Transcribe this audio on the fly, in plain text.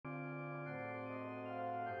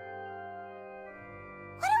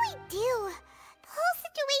I do? The whole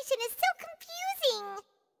situation is so confusing.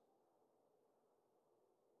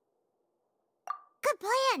 Good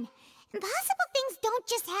plan. Impossible things don't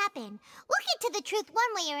just happen. We'll get to the truth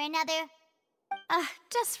one way or another.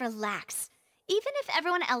 Just relax. Even if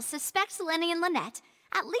everyone else suspects Lenny and Lynette,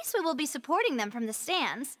 at least we will be supporting them from the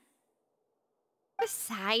stands.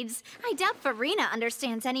 Besides, I doubt Farina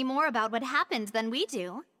understands any more about what happened than we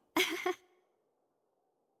do.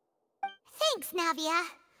 Thanks, Navia.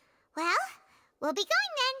 Well, we'll be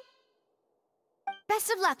going then. Best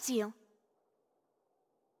of luck to you.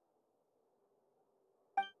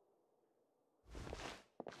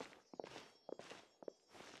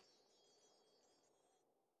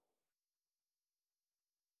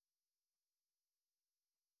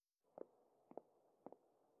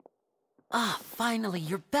 Ah, finally,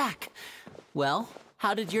 you're back. Well,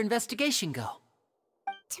 how did your investigation go?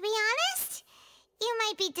 To be honest, you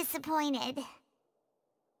might be disappointed.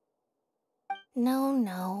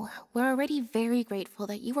 No. We're already very grateful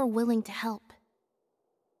that you were willing to help.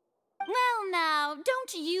 Well now,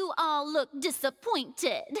 don't you all look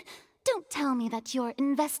disappointed? Don't tell me that your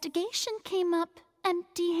investigation came up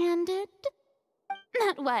empty-handed.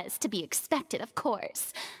 That was to be expected, of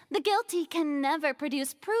course. The guilty can never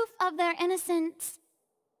produce proof of their innocence.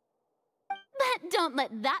 But don't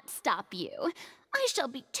let that stop you. I shall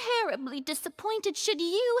be terribly disappointed should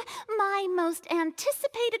you, my most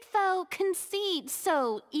anticipated foe, concede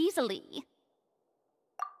so easily.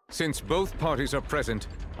 Since both parties are present,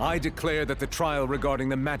 I declare that the trial regarding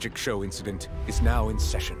the magic show incident is now in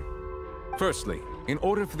session. Firstly, in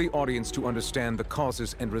order for the audience to understand the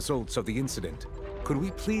causes and results of the incident, could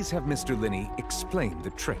we please have Mr. Linney explain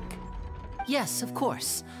the trick? Yes, of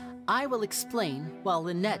course. I will explain while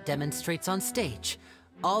Lynette demonstrates on stage.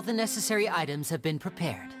 All the necessary items have been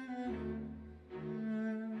prepared.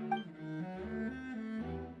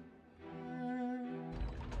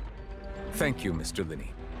 Thank you, Mr.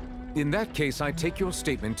 Linney. In that case, I take your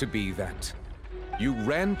statement to be that you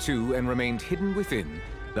ran to and remained hidden within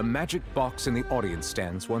the magic box in the audience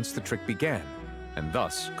stands once the trick began, and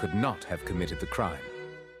thus could not have committed the crime.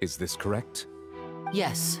 Is this correct?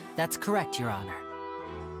 Yes, that's correct, Your Honor.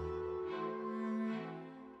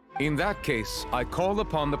 In that case, I call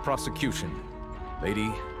upon the prosecution.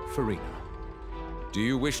 Lady Farina, do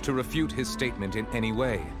you wish to refute his statement in any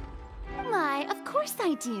way? Why, of course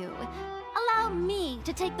I do. Allow me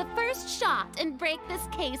to take the first shot and break this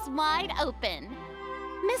case wide open.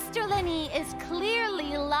 Mr. Linney is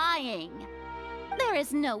clearly lying. There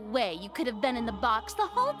is no way you could have been in the box the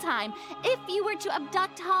whole time if you were to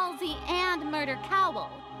abduct Halsey and murder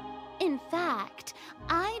Cowell. In fact,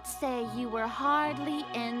 I'd say you were hardly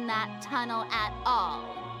in that tunnel at all.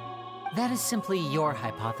 That is simply your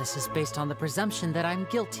hypothesis based on the presumption that I'm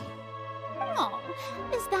guilty. Oh,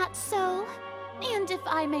 is that so? And if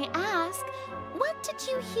I may ask, what did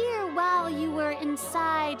you hear while you were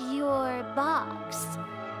inside your box?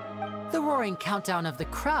 The roaring countdown of the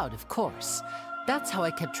crowd, of course. That's how I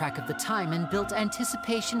kept track of the time and built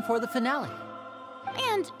anticipation for the finale.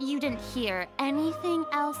 And you didn't hear anything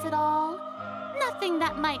else at all? Nothing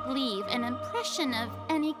that might leave an impression of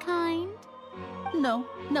any kind? No,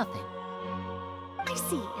 nothing. I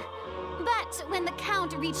see. But when the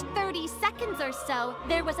count reached 30 seconds or so,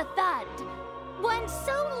 there was a thud. One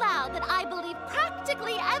so loud that I believe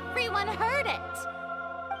practically everyone heard it.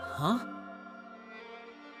 Huh?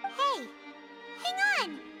 Hey, hang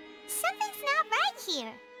on. Something's not right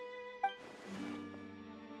here.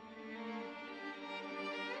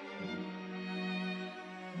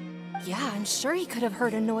 Yeah, I'm sure he could have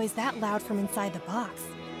heard a noise that loud from inside the box.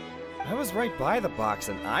 I was right by the box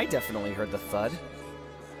and I definitely heard the thud.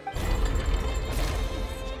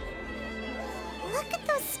 Look at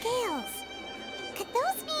those scales. Could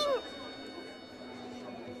those mean...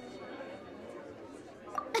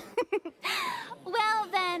 Well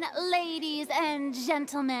then, ladies and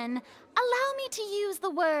gentlemen, allow me to use the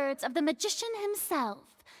words of the magician himself.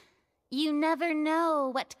 You never know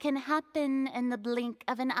what can happen in the blink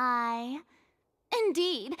of an eye.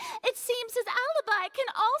 Indeed, it seems his alibi can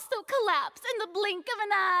also collapse in the blink of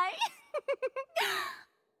an eye.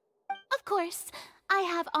 Of course, I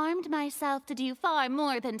have armed myself to do far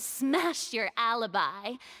more than smash your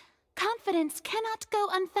alibi. Confidence cannot go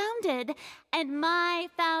unfounded, and my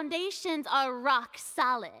foundations are rock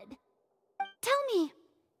solid. Tell me,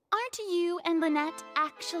 aren't you and Lynette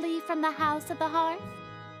actually from the House of the Hearth?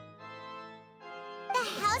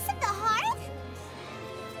 The House of the Hearth?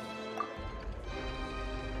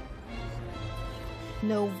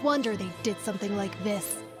 No wonder they did something like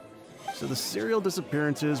this. So the serial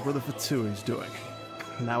disappearances were the Fatui's doing.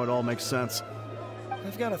 Now it all makes sense.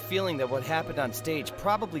 I've got a feeling that what happened on stage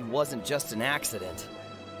probably wasn't just an accident.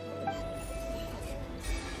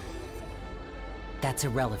 That's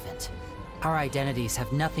irrelevant. Our identities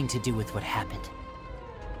have nothing to do with what happened.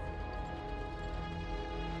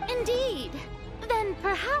 Indeed. Then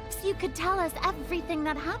perhaps you could tell us everything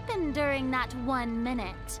that happened during that 1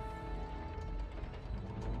 minute.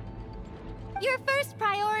 Your first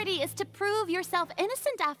priority is to prove yourself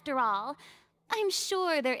innocent after all. I'm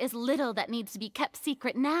sure there is little that needs to be kept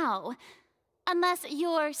secret now. Unless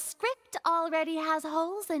your script already has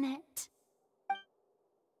holes in it.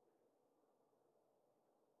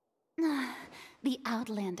 The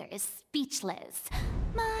Outlander is speechless.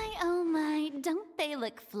 My, oh my, don't they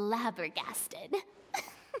look flabbergasted?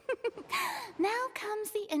 Now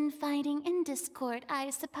comes the infighting and discord, I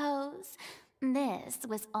suppose. This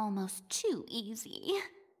was almost too easy.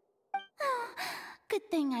 Good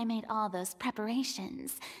thing I made all those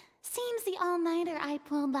preparations. Seems the all-nighter I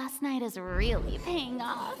pulled last night is really paying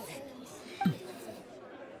off.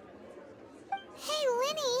 Hey,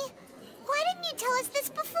 Linny! Why didn't you tell us this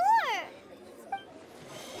before?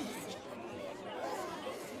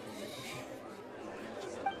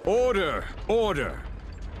 Order! Order!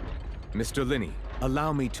 Mr. Linney,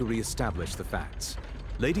 allow me to re-establish the facts.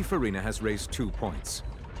 Lady Farina has raised 2 points.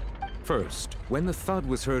 First, when the thud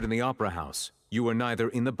was heard in the Opera House, you were neither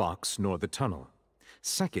in the box nor the tunnel.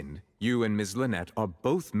 Second, you and Ms. Lynette are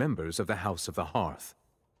both members of the House of the Hearth.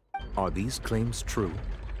 Are these claims true?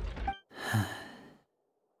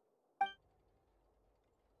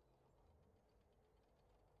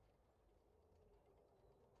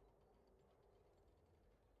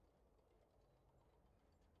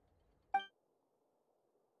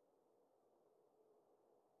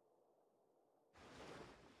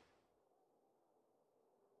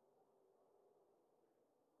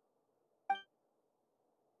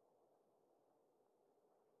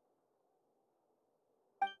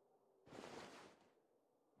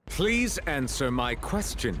 Please answer my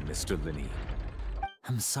question, Mr. Linney.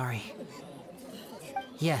 I'm sorry.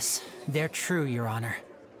 Yes, they're true, Your Honor.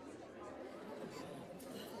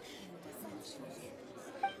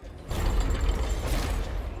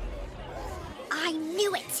 I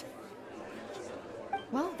knew it!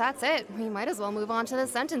 Well, that's it. We might as well move on to the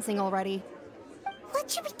sentencing already.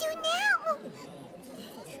 What should we do now?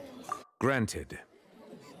 Granted.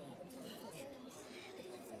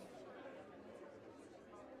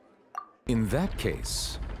 In that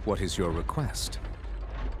case, what is your request?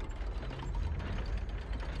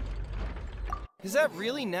 Is that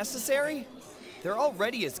really necessary? They're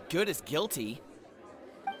already as good as guilty.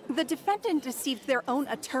 The defendant deceived their own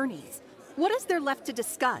attorneys. What is there left to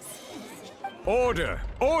discuss? Order!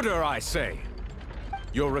 Order, I say!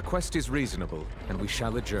 Your request is reasonable, and we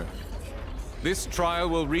shall adjourn. This trial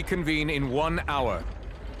will reconvene in 1 hour.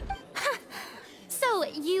 So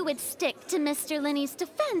you would stick to Mr. Linney's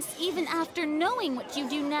defense even after knowing what you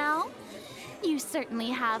do now? You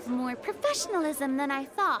certainly have more professionalism than I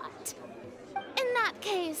thought. In that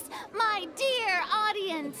case, my dear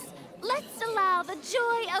audience, let's allow the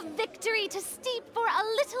joy of victory to steep for a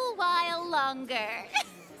little while longer.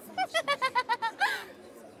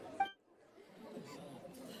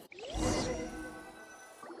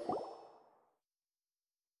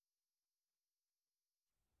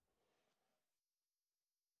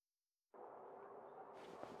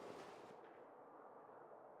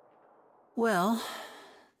 Well,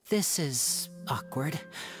 this is awkward.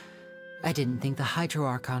 I didn't think the Hydro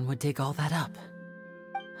Archon would dig all that up.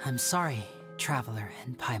 I'm sorry, Traveler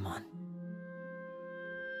and Paimon.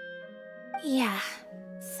 Yeah,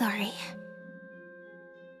 sorry.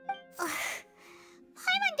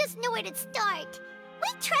 Paimon doesn't know where to start. We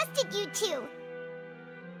trusted you two.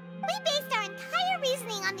 We based our entire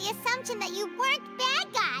reasoning on the assumption that you weren't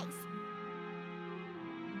bad guys.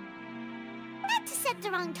 Not to set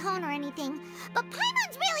the wrong tone or anything, but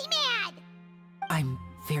Paimon's really mad! I'm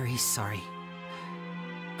very sorry.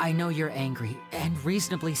 I know you're angry, and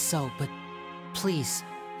reasonably so, but please,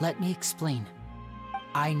 let me explain.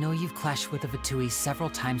 I know you've clashed with the Vatui several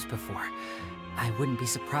times before. I wouldn't be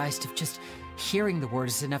surprised if just hearing the word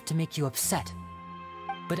is enough to make you upset.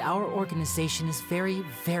 But our organization is very,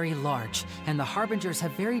 very large, and the Harbingers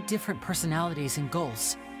have very different personalities and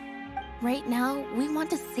goals. Right now, we want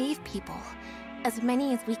to save people. As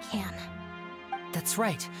many as we can. That's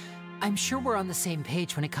right. I'm sure we're on the same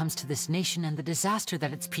page when it comes to this nation and the disaster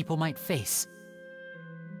that its people might face.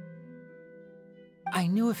 I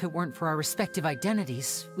knew if it weren't for our respective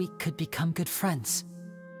identities, we could become good friends.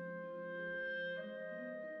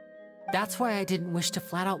 That's why I didn't wish to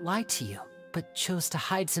flat out lie to you, but chose to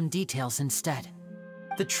hide some details instead.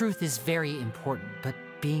 The truth is very important, but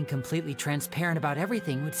being completely transparent about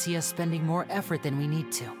everything would see us spending more effort than we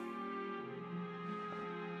need to.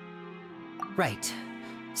 Right.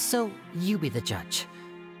 So, you be the judge.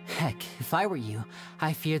 Heck, if I were you,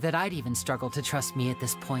 I fear that I'd even struggle to trust me at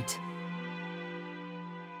this point.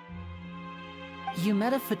 You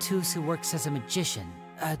met a Fatus who works as a magician,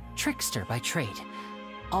 a trickster by trade.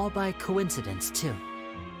 All by coincidence, too.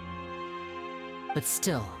 But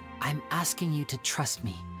still, I'm asking you to trust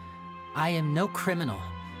me. I am no criminal.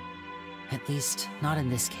 At least, not in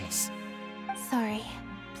this case. Sorry.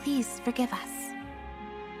 Please forgive us.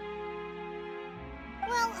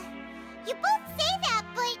 Well, you both say that,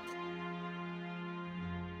 but...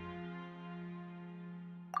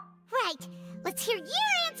 Right. Let's hear your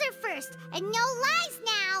answer first, and no lies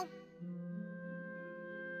now!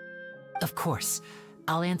 Of course.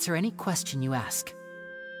 I'll answer any question you ask.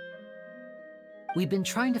 We've been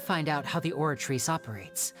trying to find out how the Oratrice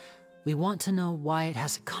operates. We want to know why it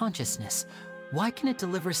has a consciousness. Why can it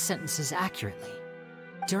deliver sentences accurately?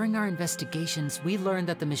 During our investigations, we learned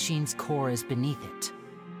that the machine's core is beneath it.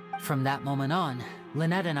 From that moment on,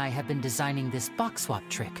 Lynette and I have been designing this box swap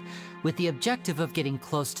trick, with the objective of getting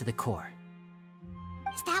close to the core.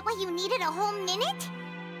 Is that why you needed a whole minute?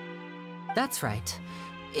 That's right.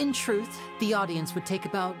 In truth, the audience would take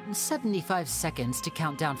about 75 seconds to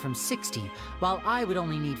count down from 60, while I would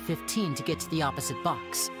only need 15 to get to the opposite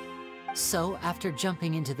box. So, after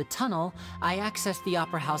jumping into the tunnel, I accessed the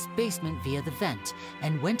Opera House basement via the vent,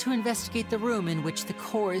 and went to investigate the room in which the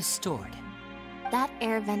core is stored. That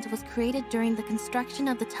air vent was created during the construction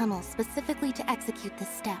of the tunnel specifically to execute this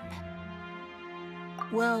step.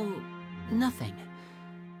 Well, nothing.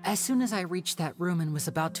 As soon as I reached that room and was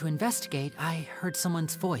about to investigate, I heard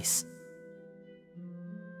someone's voice.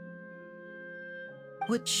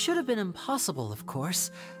 Which should have been impossible, of course.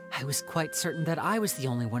 I was quite certain that I was the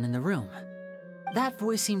only one in the room. That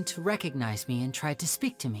voice seemed to recognize me and tried to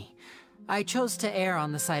speak to me. I chose to err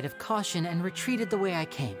on the side of caution and retreated the way I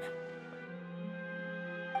came.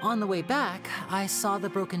 On the way back, I saw the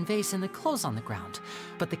broken vase and the clothes on the ground,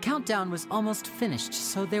 but the countdown was almost finished,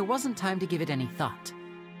 so there wasn't time to give it any thought.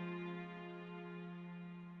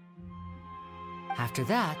 After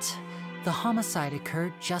that, the homicide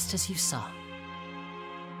occurred just as you saw.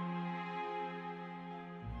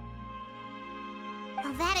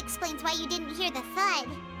 Well, that explains why you didn't hear the thud.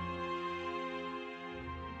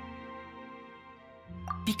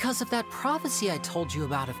 Because of that prophecy I told you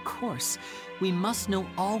about, of course. We must know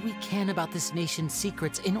all we can about this nation's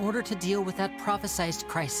secrets in order to deal with that prophesized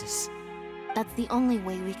crisis. That's the only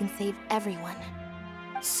way we can save everyone.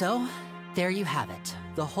 So, there you have it.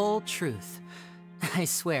 The whole truth. I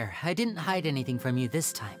swear, I didn't hide anything from you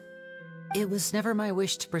this time. It was never my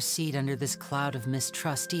wish to proceed under this cloud of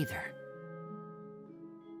mistrust either.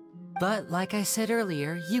 But like I said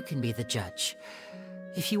earlier, you can be the judge.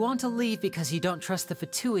 If you want to leave because you don't trust the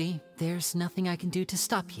Fatui, there's nothing I can do to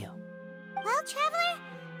stop you. Well, Traveler,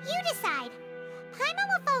 you decide. Paimon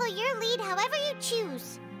will follow your lead however you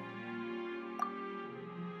choose.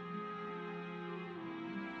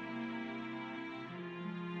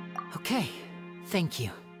 Okay, thank you.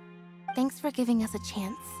 Thanks for giving us a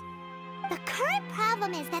chance. The current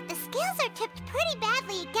problem is that the scales are tipped pretty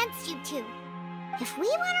badly against you two. If we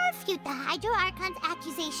want to refute the Hydro Archon's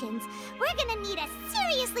accusations, we're gonna need a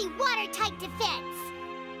seriously watertight defense.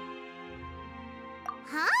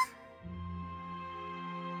 Huh?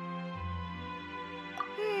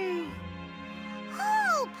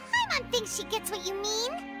 Oh, Paimon thinks she gets what you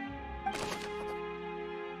mean.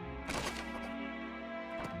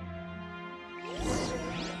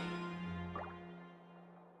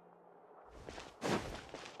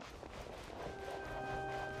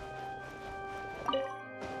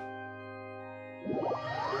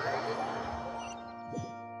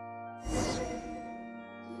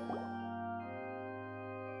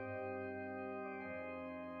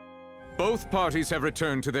 Both parties have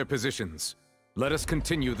returned to their positions. Let us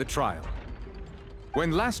continue the trial.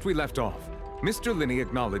 When last we left off, Mr. Linney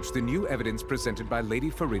acknowledged the new evidence presented by Lady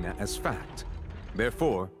Farina as fact.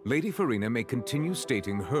 Therefore, Lady Farina may continue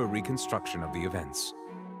stating her reconstruction of the events.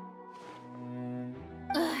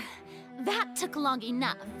 That took long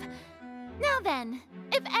enough. Now then,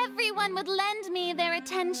 if everyone would lend me their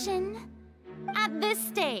attention. At this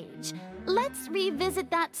stage, let's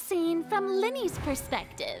revisit that scene from Linney's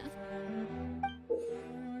perspective.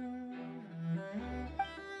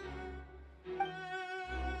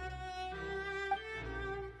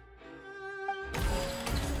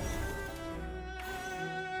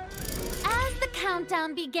 As the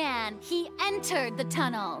countdown began, he entered the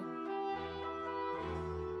tunnel.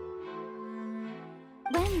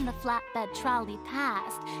 When the flatbed trolley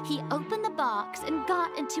passed, he opened the box and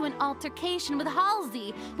got into an altercation with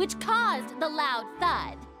Halsey, which caused the loud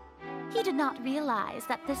thud. He did not realize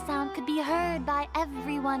that this sound could be heard by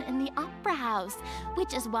everyone in the opera house,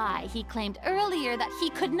 which is why he claimed earlier that he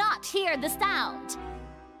could not hear the sound.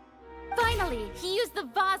 Finally, he used the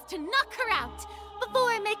vase to knock her out,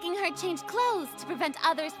 before making her change clothes to prevent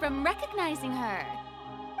others from recognizing her.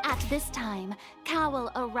 At this time,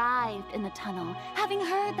 Cowell arrived in the tunnel, having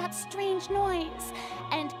heard that strange noise,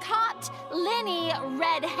 and caught Linny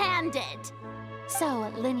red-handed.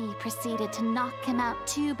 So Linny proceeded to knock him out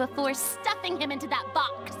too before stuffing him into that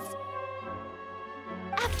box.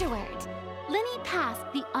 Afterward, Linny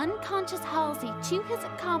passed the unconscious Halsey to his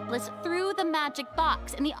accomplice through the magic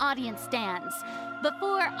box in the audience stands,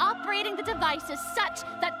 before operating the devices such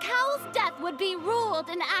that Cowell's death would be ruled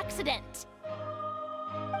an accident.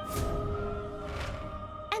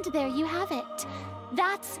 And there you have it.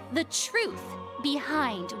 That's the truth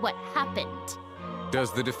behind what happened.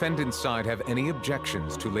 Does the defendant's side have any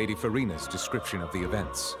objections to Lady Farina's description of the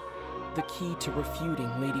events? The key to refuting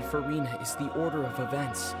Lady Farina is the order of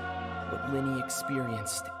events, what Linny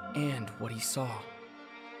experienced and what he saw.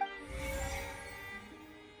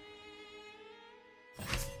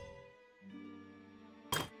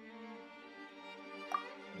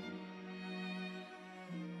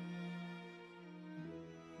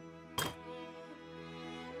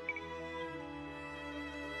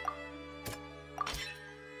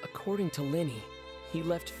 According to Linny, he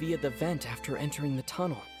left via the vent after entering the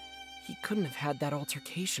tunnel. He couldn't have had that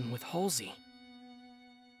altercation with Halsey.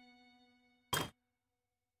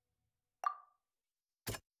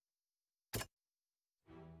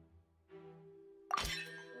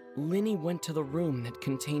 Linny went to the room that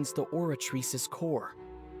contains the Oratrice's core.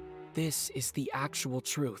 This is the actual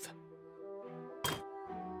truth.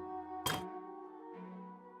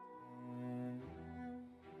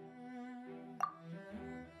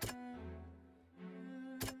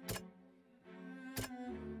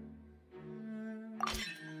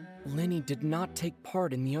 Linny did not take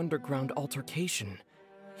part in the underground altercation.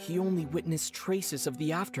 He only witnessed traces of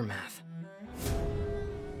the aftermath.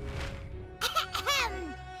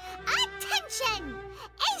 Attention!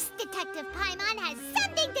 Ace Detective Paimon has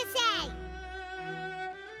something to say!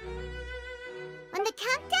 When the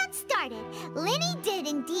countdown started, Linny did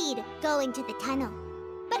indeed go into the tunnel.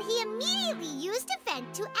 But he immediately used a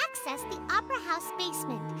vent to access the Opera House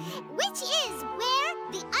basement, which is where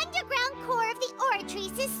the underground core of the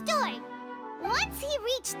Oratrice is stored. Once he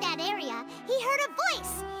reached that area, he heard a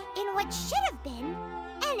voice in what should have been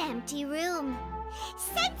an empty room.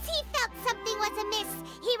 Since he felt something was amiss,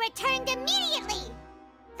 he returned immediately.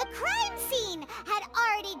 The crime scene had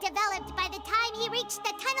already developed by the time he reached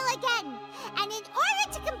the tunnel again, and in order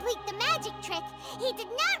to complete the magic trick, he did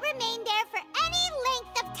not remain there for any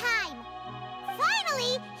length of time.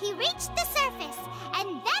 Finally, he reached the surface,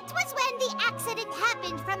 and that was when the accident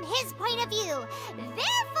happened from his point of view.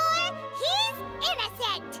 Therefore, he's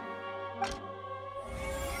innocent!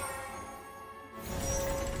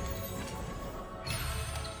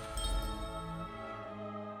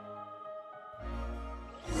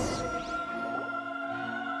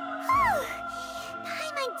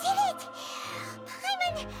 Paimon did it!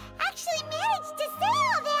 Paimon actually managed to say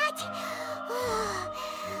all that!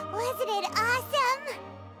 Wasn't it awesome?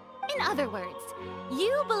 In other words,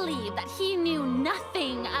 you believe that he knew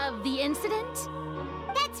nothing of the incident?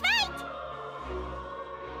 That's right!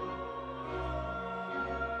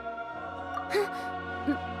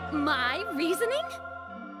 My reasoning?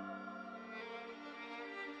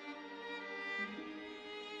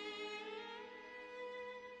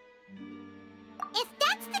 If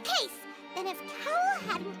that's the case, then if Cowell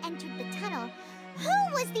hadn't entered the tunnel,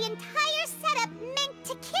 who was the entire setup meant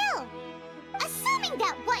to kill? Assuming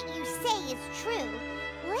that what you say is true,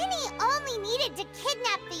 Linny only needed to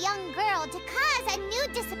kidnap the young girl to cause a new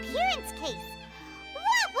disappearance case.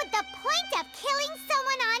 What would the point of killing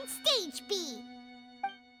someone on stage be?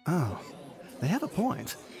 Oh, they have a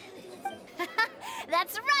point.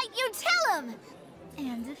 That's right, you tell them!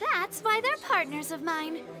 And that's why they're partners of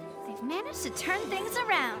mine. They've managed to turn things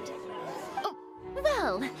around. Oh,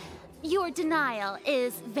 well, your denial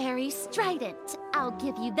is very strident, I'll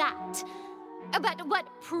give you that. But what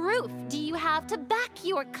proof do you have to back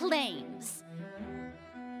your claims?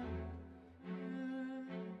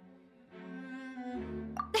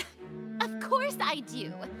 Of course I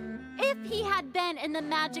do. If he had been in the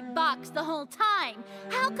magic box the whole time,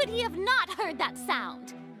 how could he have not heard that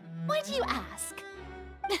sound? Why do you ask?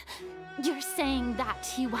 You're saying that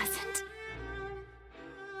he wasn't?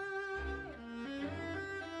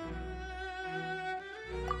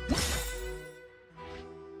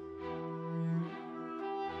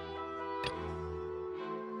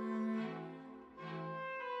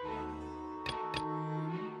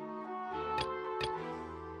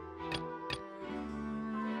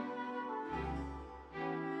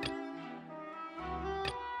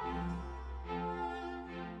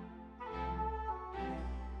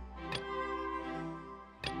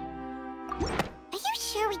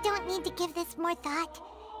 need to give this more thought.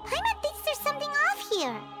 Paimon thinks there's something off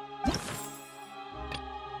here.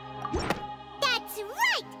 That's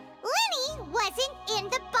right! Linny wasn't in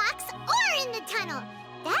the box or in the tunnel.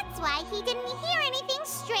 That's why he didn't hear anything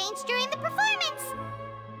strange during the performance.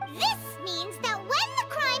 This means that when the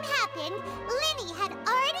crime happened, Linny had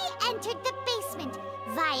already entered the basement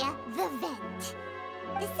via the vent.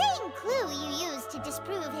 The same clue you used to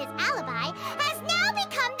disprove his alibi has now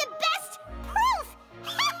become the best proof!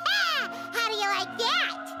 How do you like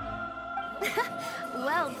that?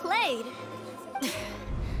 Well played.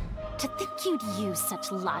 To think you'd use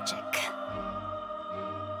such logic.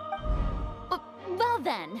 Well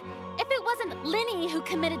then, if it wasn't Linny who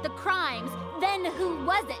committed the crimes, then who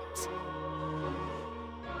was it?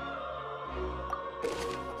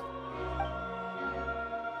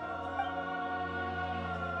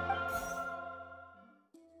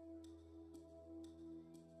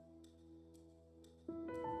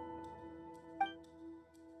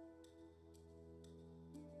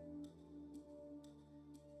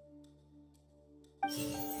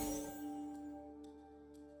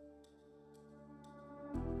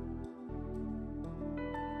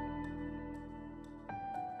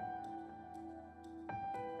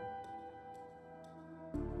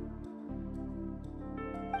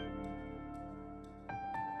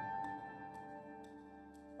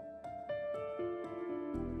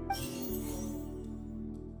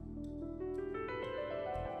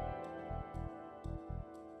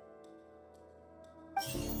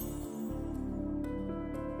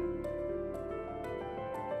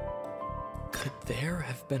 Could there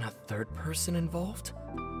have been a third person involved?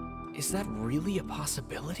 Is that really a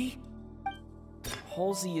possibility?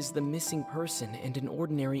 Halsey is the missing person and an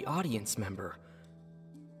ordinary audience member.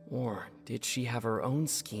 Or did she have her own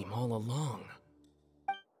scheme all along?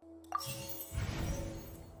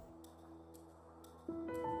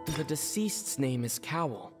 The deceased's name is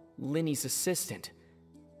Cowell, Linny's assistant.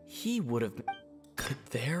 He would have... Could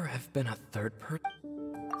there have been a third person?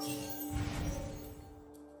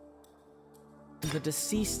 The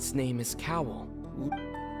deceased's name is Cowell.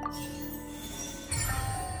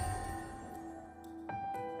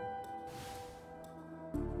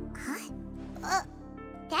 Huh?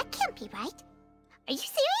 That can't be right. Are you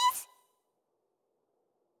serious?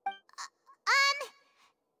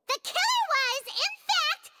 The killer was, in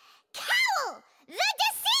fact, Cowell, the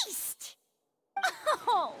deceased!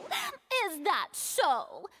 Oh, is that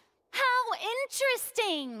so? How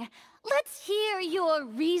interesting! Let's hear your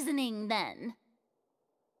reasoning then.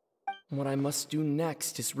 What I must do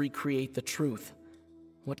next is recreate the truth.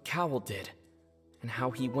 What Cowell did, and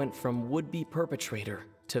how he went from would-be perpetrator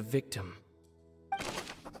to victim.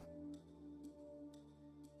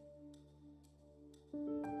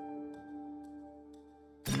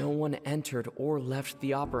 No one entered or left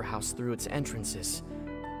the Opera House through its entrances.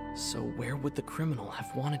 So where would the criminal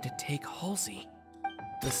have wanted to take Halsey?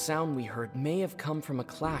 The sound we heard may have come from a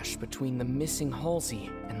clash between the missing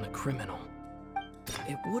Halsey and the criminal.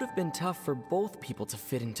 It would have been tough for both people to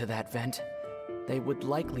fit into that vent. They would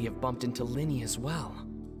likely have bumped into Linny as well.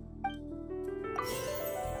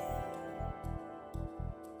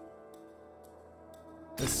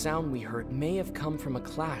 The sound we heard may have come from a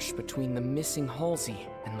clash between the missing Halsey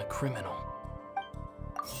and the criminal.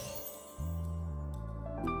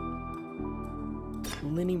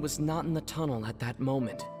 Linny was not in the tunnel at that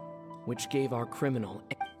moment, which gave our criminal...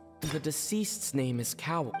 The deceased's name is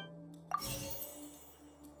Cowell.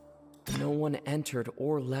 No one entered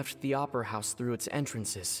or left the Opera House through its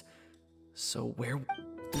entrances. So where...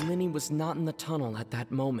 Linny was not in the tunnel at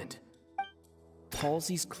that moment.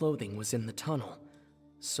 Halsey's clothing was in the tunnel,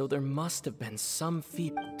 so there must have been some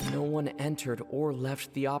feet. No one entered or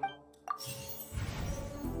left the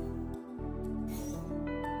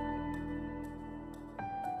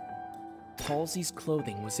Halsey's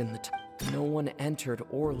clothing was in the No one entered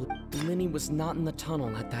or... Linny was not in the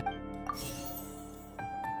tunnel at that...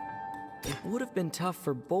 It would have been tough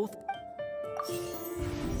for both...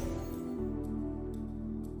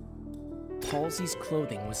 Halsey's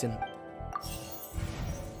clothing was in...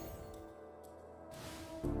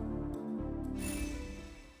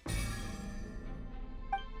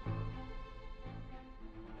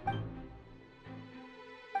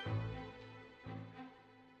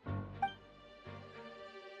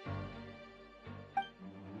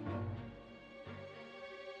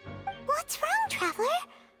 What's wrong, Traveler?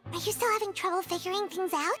 Are you still having trouble figuring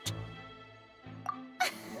things out?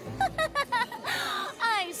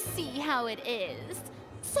 I see how it is.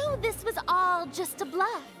 So this was all just a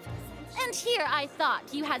bluff. And here I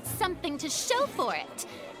thought you had something to show for it.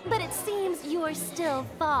 But it seems you're still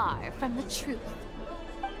far from the truth.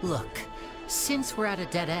 Look, since we're at a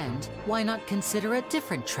dead end, why not consider a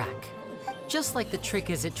different track? Just like the trick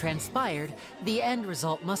as it transpired, the end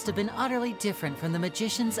result must have been utterly different from the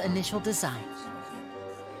magician's initial design.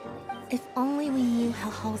 If only we knew how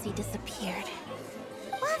Halsey disappeared.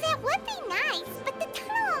 Well, that would be nice, but the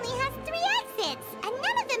tunnel only has 3 exits, and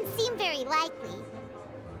none of them seem very likely.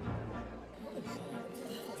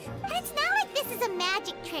 And it's not like this is a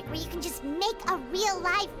magic trick where you can just make a real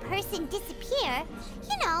live person disappear.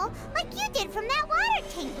 You know, like you did from that water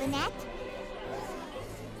tank, Lynette.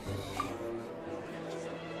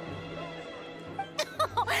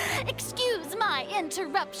 Excuse my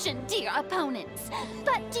interruption, dear opponents,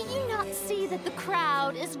 but do you not see that the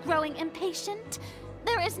crowd is growing impatient?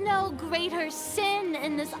 There is no greater sin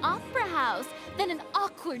in this opera house than an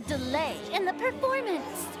awkward delay in the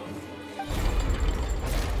performance.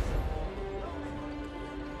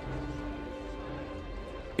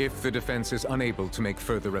 If the defense is unable to make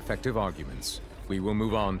further effective arguments, we will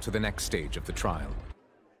move on to the next stage of the trial.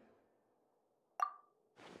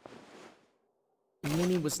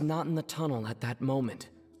 Linny was not in the tunnel at that moment,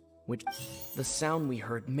 which the sound we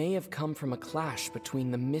heard may have come from a clash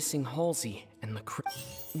between the missing Halsey and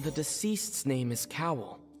the deceased's name is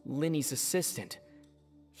Cowell, Linny's assistant.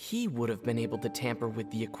 He would have been able to tamper with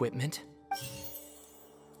the equipment.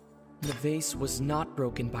 The vase was not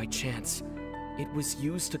broken by chance. It was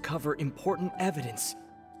used to cover important evidence,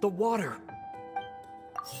 the water.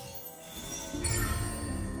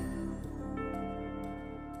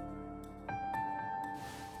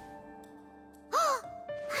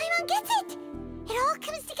 Paimon gets it! It all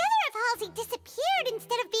comes together if Halsey disappeared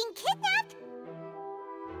instead of being kidnapped.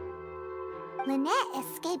 Lynette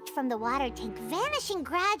escaped from the water tank, vanishing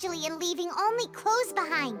gradually and leaving only clothes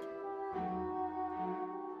behind.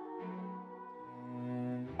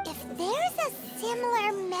 If there's a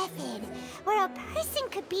similar method where a person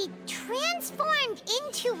could be transformed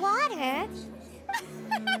into water...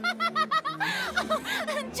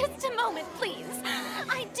 Just a moment, please.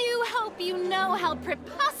 I do hope you know how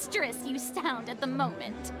preposterous you sound at the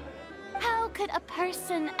moment. How could a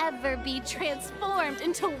person ever be transformed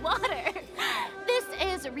into water? This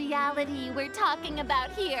is reality we're talking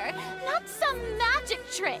about here, not some magic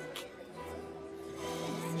trick.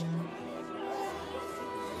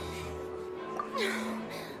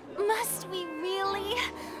 Must we really?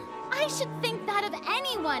 I should think that of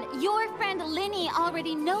anyone. Your friend Linny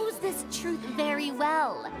already knows this truth very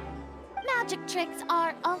well. Magic tricks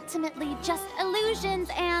are ultimately just illusions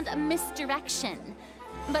and misdirection.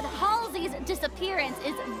 But Halsey's disappearance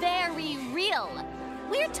is very real.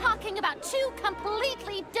 We're talking about 2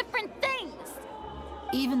 completely different things.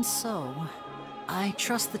 Even so, I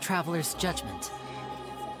trust the Traveler's judgment.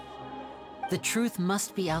 The truth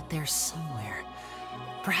must be out there somewhere.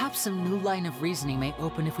 Perhaps some new line of reasoning may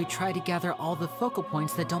open if we try to gather all the focal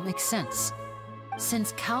points that don't make sense.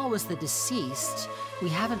 Since Cal was the deceased, we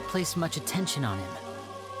haven't placed much attention on him.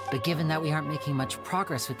 But given that we aren't making much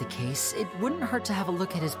progress with the case, it wouldn't hurt to have a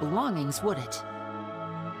look at his belongings, would it?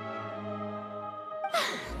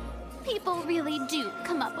 People really do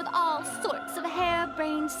come up with all sorts of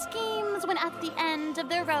harebrained schemes when at the end of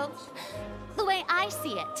their rope. The way I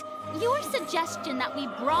see it, your suggestion that we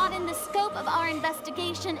broaden the scope of our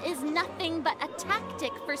investigation is nothing but a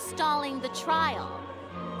tactic for stalling the trial.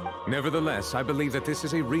 Nevertheless, I believe that this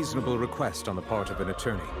is a reasonable request on the part of an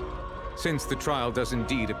attorney. Since the trial does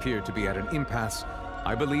indeed appear to be at an impasse,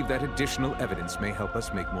 I believe that additional evidence may help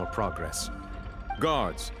us make more progress.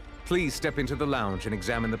 Guards, please step into the lounge and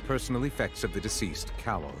examine the personal effects of the deceased,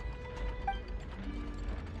 Cowell.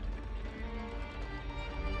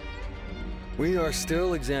 We are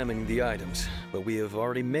still examining the items, but we have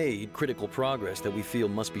already made critical progress that we feel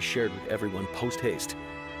must be shared with everyone post-haste.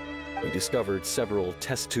 We discovered several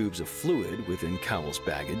test tubes of fluid within Cowell's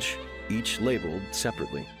baggage, each labeled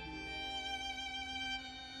separately.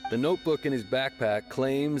 The notebook in his backpack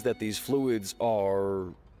claims that these fluids are...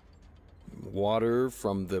 water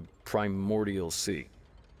from the Primordial Sea.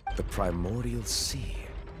 The Primordial Sea?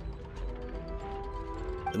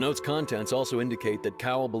 The note's contents also indicate that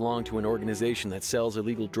Cowell belonged to an organization that sells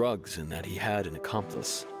illegal drugs and that he had an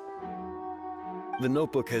accomplice. The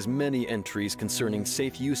notebook has many entries concerning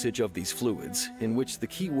safe usage of these fluids, in which the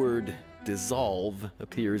keyword dissolve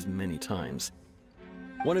appears many times.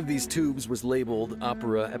 One of these tubes was labeled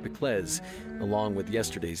Opera Epiclese, along with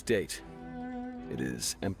yesterday's date. It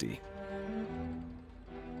is empty.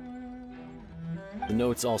 The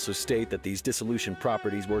notes also state that these dissolution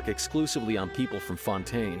properties work exclusively on people from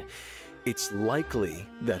Fontaine. It's likely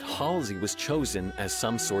that Halsey was chosen as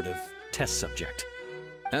some sort of test subject.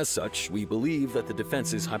 As such, we believe that the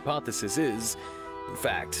defense's hypothesis is In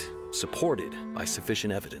fact, supported by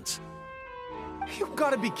sufficient evidence. You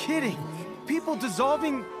gotta be kidding! People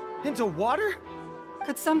dissolving into water?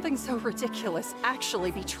 Could something so ridiculous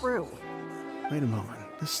actually be true? Wait a moment.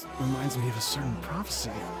 This reminds me of a certain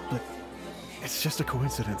prophecy, but it's just a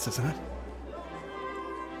coincidence, isn't it?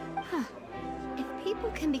 Huh. If people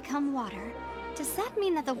can become water, does that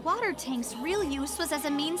mean that the water tank's real use was as a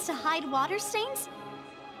means to hide water stains?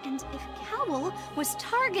 And if Cowl was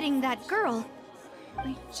targeting that girl...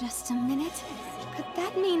 Wait just a minute. Could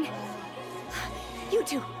that mean... You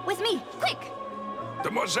two, with me, quick!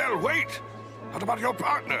 Demoiselle, wait! What about your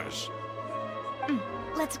partners?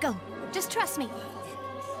 Let's go. Just trust me.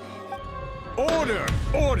 Order!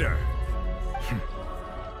 Order!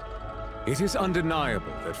 It is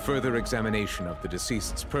undeniable that further examination of the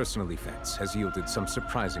deceased's personal effects has yielded some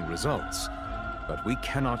surprising results, but we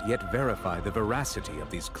cannot yet verify the veracity of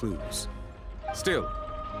these clues. Still,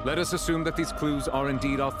 let us assume that these clues are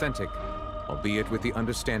indeed authentic, albeit with the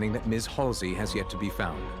understanding that Ms. Halsey has yet to be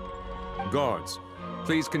found. Guards,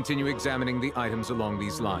 please continue examining the items along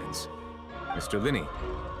these lines. Mr. Linney,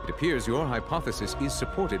 it appears your hypothesis is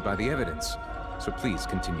supported by the evidence, so please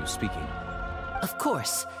continue speaking. Of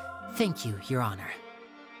course. Thank you, Your Honor.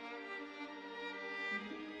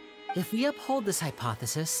 If we uphold this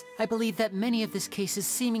hypothesis, I believe that many of this case's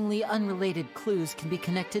seemingly unrelated clues can be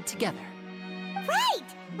connected together. Right!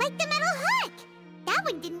 Like the metal hook! That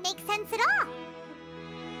one didn't make sense at all.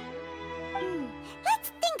 Let's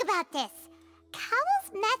think about this.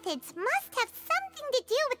 Cowell's methods must have something to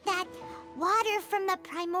do with that water from the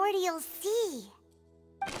primordial sea.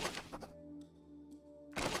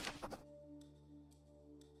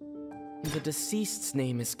 The deceased's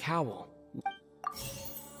name is Cowl.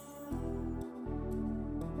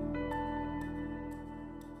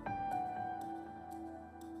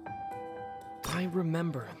 I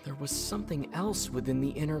remember there was something else within the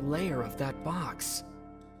inner layer of that box.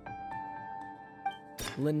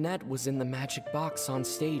 Lynette was in the magic box on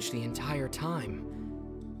stage the entire time.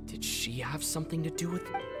 Did she have something to do with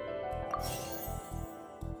it?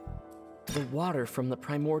 The water from the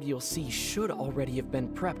primordial sea should already have been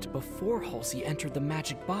prepped before Halsey entered the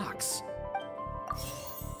magic box.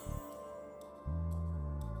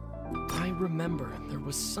 I remember there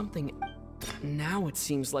was something... Now it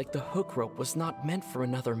seems like the hook rope was not meant for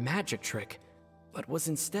another magic trick, but was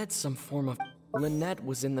instead some form of... Lynette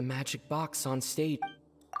was in the magic box on stage.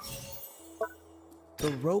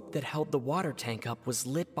 The rope that held the water tank up was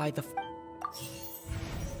lit by the...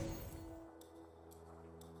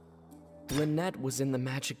 Lynette was in the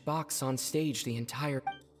magic box on stage the entire...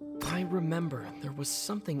 I remember there was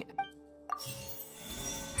something...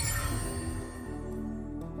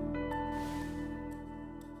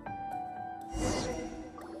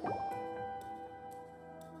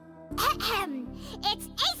 It's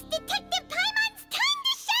Ace Detective Paimon's time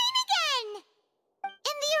to shine again!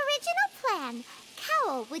 In the original plan,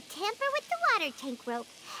 Cowell would tamper with the water tank rope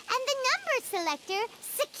and the number selector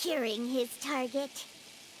securing his target.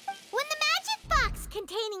 When the magic box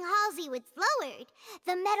containing Halsey was lowered,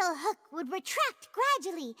 the metal hook would retract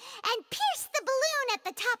gradually and pierce the balloon at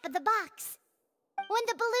the top of the box. When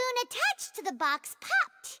the balloon attached to the box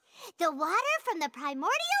popped, the water from the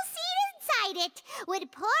primordial seed inside it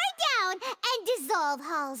would pour down and dissolve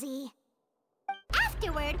Halsey.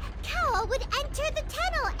 Afterward, Cowell would enter the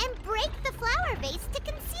tunnel and break the flower vase to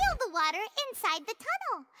conceal the water inside the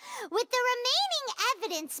tunnel, with the remaining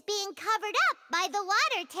evidence being covered up by the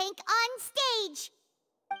water tank on stage.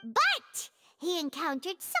 But he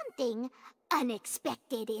encountered something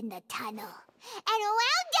unexpected in the tunnel and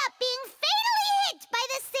wound up being fatally hit by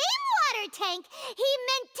the same water tank he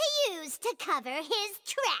meant to use to cover his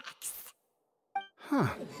tracks. Huh.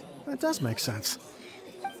 That does make sense.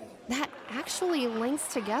 That actually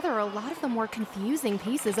links together a lot of the more confusing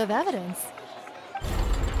pieces of evidence.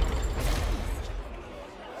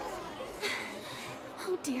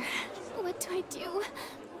 Oh dear, what do I do?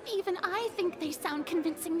 Even I think they sound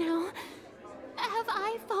convincing now. Have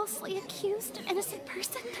I falsely accused an innocent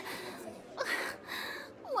person?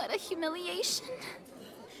 What a humiliation.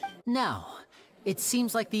 Now, it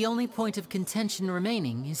seems like the only point of contention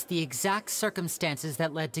remaining is the exact circumstances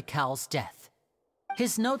that led to Cal's death.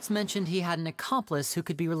 His notes mentioned he had an accomplice who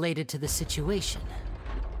could be related to the situation.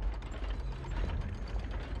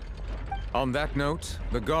 On that note,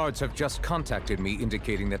 the guards have just contacted me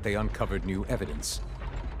indicating that they uncovered new evidence.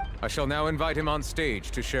 I shall now invite him on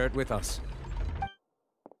stage to share it with us.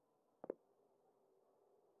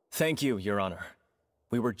 Thank you, Your Honor.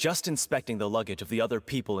 We were just inspecting the luggage of the other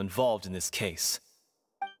people involved in this case.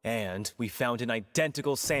 And we found an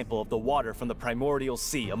identical sample of the water from the primordial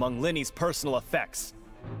sea among Linny's personal effects.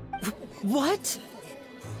 What?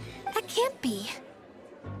 That can't be.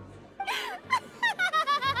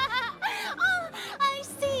 Oh, I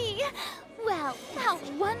see. Well, how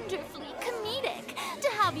wonderfully comedic to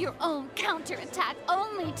have your own counterattack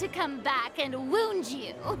only to come back and wound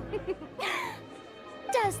you.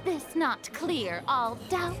 Does this not clear all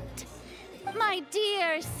doubt? My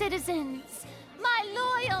dear citizens, my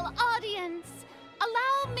loyal audience,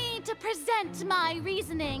 allow me to present my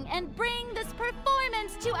reasoning and bring this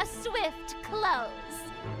performance to a swift close.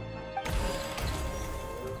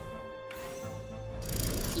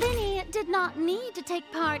 Linny did not need to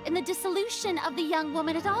take part in the dissolution of the young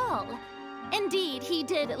woman at all. Indeed, he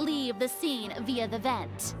did leave the scene via the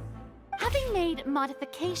vent. Having made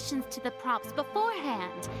modifications to the props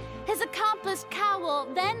beforehand, his accomplice Cowl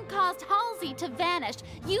then caused Halsey to vanish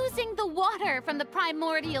using the water from the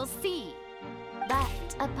primordial sea.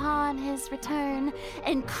 But upon his return,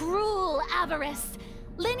 in cruel avarice,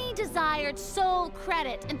 Linny desired sole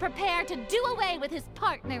credit and prepared to do away with his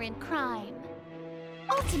partner in crime.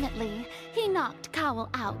 Ultimately, he knocked Cowl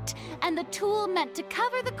out, and the tool meant to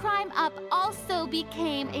cover the crime up also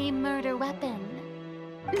became a murder weapon.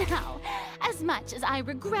 Now, as much as I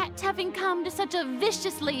regret having come to such a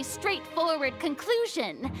viciously straightforward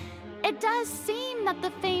conclusion, it does seem that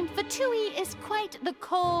the famed Fatui is quite the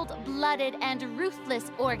cold-blooded and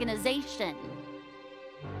ruthless organization.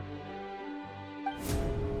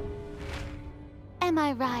 Am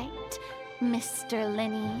I right, Mr.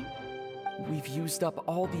 Linny? We've used up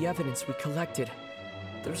all the evidence we collected.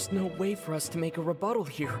 There's no way for us to make a rebuttal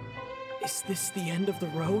here. Is this the end of the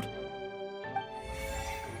road?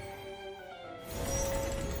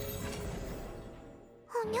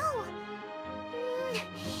 Oh no!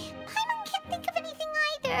 Paimon can't think of anything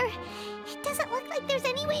either. It doesn't look like there's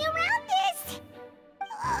any way around this.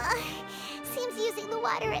 Seems using the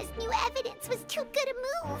water as new evidence was too good a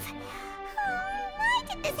move. Why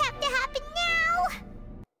did this have to happen now?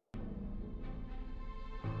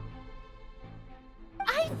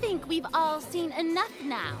 I think we've all seen enough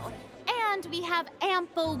now, and we have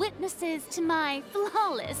ample witnesses to my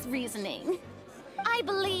flawless reasoning. I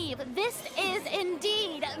believe this is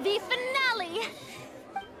indeed the finale.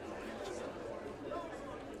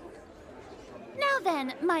 Now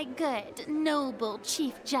then, my good, noble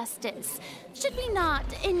Chief Justice, should we not,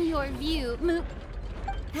 in your view, move...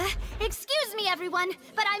 Excuse me, everyone,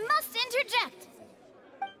 but I must interject.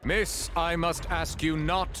 Miss, I must ask you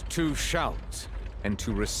not to shout, and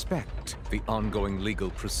to respect the ongoing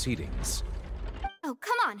legal proceedings. Oh,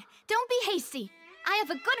 come on. Don't be hasty. I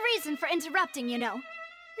have a good reason for interrupting, you know.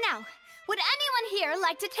 Now, would anyone here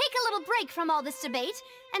like to take a little break from all this debate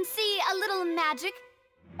and see a little magic?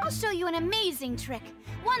 I'll show you an amazing trick.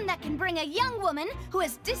 One that can bring a young woman who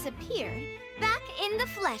has disappeared back in the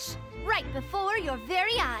flesh, right before your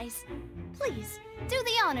very eyes. Please, do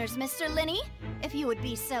the honors, Mr. Linny, if you would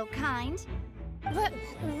be so kind. What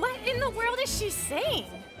in the world is she saying?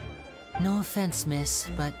 No offense, miss,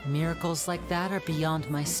 but miracles like that are beyond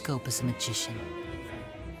my scope as a magician.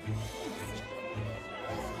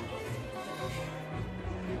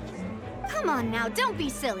 Come on now, don't be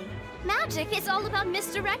silly. Magic is all about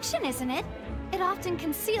misdirection, isn't it? It often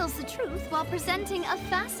conceals the truth while presenting a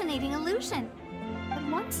fascinating illusion. But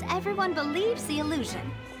once everyone believes the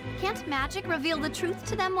illusion, can't magic reveal the truth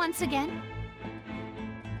to them once again?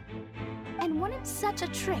 And wouldn't such a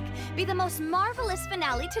trick be the most marvelous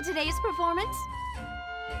finale to today's performance?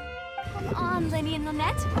 Come on, Linny and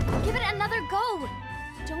Lynette. Give it another go.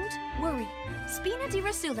 Don't worry. Spina di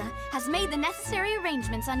Rasula has made the necessary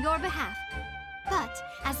arrangements on your behalf. But,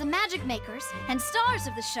 as the magic makers and stars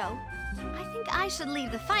of the show, I think I should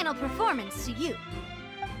leave the final performance to you.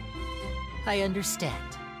 I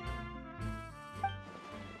understand.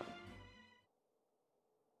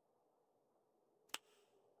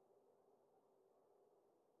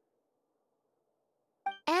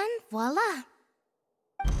 And voila!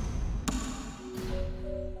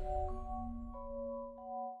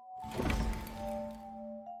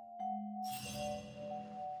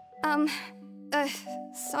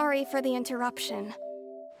 Sorry for the interruption.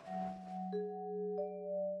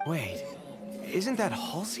 Wait, isn't that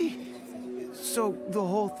Halsey? So the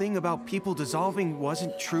whole thing about people dissolving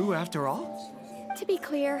wasn't true after all? To be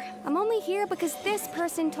clear, I'm only here because this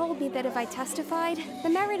person told me that if I testified, the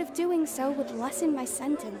merit of doing so would lessen my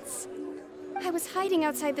sentence. I was hiding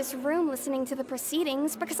outside this room listening to the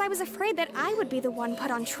proceedings because I was afraid that I would be the one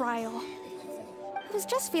put on trial. I was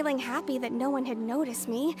just feeling happy that no one had noticed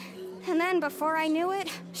me, and then before I knew it,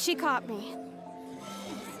 she caught me.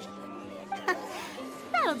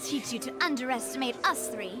 That That'll teach you to underestimate us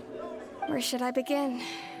three. Where should I begin?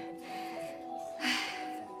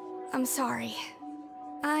 I'm sorry.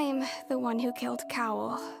 I'm the one who killed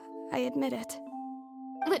Cowl. I admit it.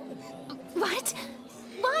 What?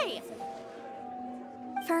 Why?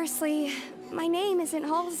 Firstly, my name isn't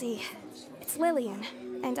Halsey. It's Lillian,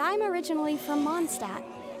 and I'm originally from Mondstadt.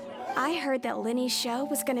 I heard that Linny's show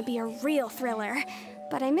was gonna be a real thriller,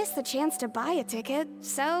 but I missed the chance to buy a ticket,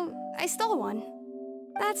 so I stole one.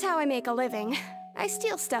 That's how I make a living. I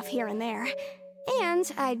steal stuff here and there,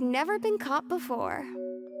 and I'd never been caught before.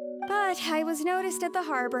 But I was noticed at the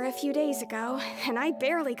harbor a few days ago, and I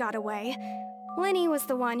barely got away. Linny was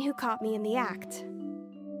the one who caught me in the act.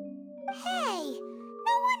 Hey,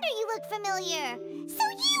 no wonder you look familiar. So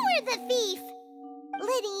you were the thief!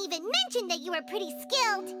 Linny even mentioned that you were pretty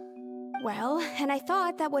skilled. Well, and I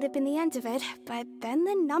thought that would have been the end of it, but then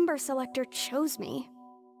the number selector chose me.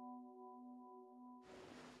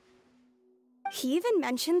 He even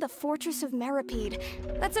mentioned the Fortress of Meripede.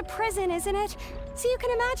 That's a prison, isn't it? So you can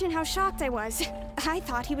imagine how shocked I was. I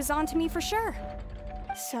thought he was onto me for sure.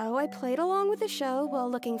 So I played along with the show while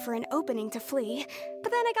looking for an opening to flee,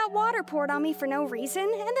 but then I got water poured on me for no reason,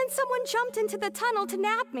 and then someone jumped into the tunnel to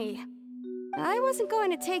nab me. I wasn't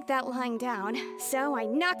going to take that lying down, so I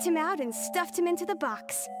knocked him out and stuffed him into the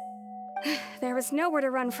box. There was nowhere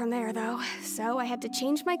to run from there, though, so I had to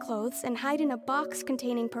change my clothes and hide in a box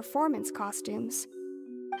containing performance costumes.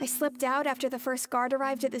 I slipped out after the first guard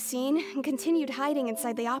arrived at the scene and continued hiding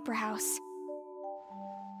inside the opera house.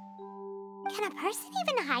 Can a person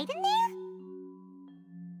even hide in there?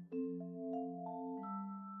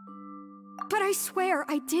 But I swear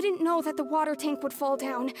I didn't know that the water tank would fall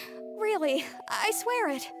down. Really, I swear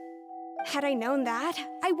it. Had I known that,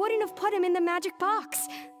 I wouldn't have put him in the magic box.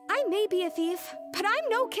 I may be a thief, but I'm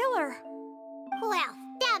no killer. Well,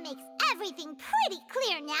 that makes everything pretty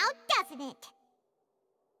clear now, doesn't it?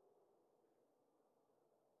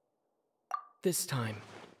 This time,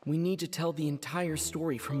 we need to tell the entire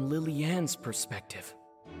story from Lily-Ann's perspective.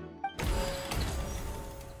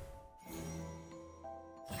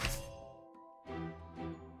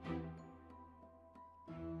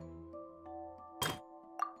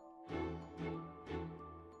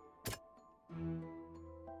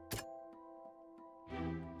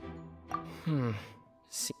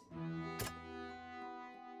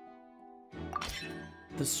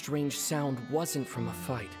 The strange sound wasn't from a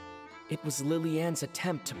fight. It was Lily-Ann's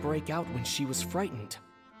attempt to break out when she was frightened.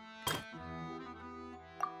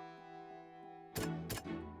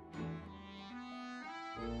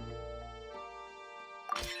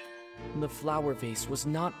 The flower vase was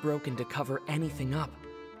not broken to cover anything up,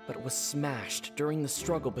 but was smashed during the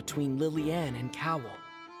struggle between Lily-Ann and Cowl.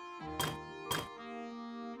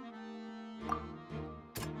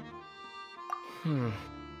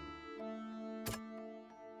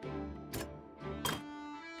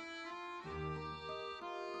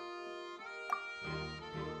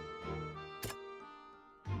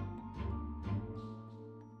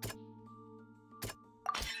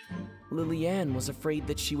 Lily-Ann was afraid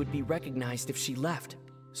that she would be recognized if she left,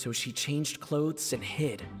 so she changed clothes and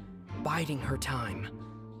hid, biding her time.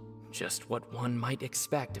 Just what one might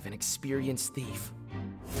expect of an experienced thief.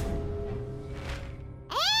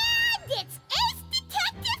 And it's Ace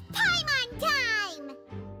Detective Paimon time!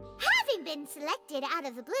 Having been selected out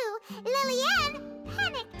of the blue, Lily-Ann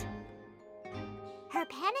panicked. Her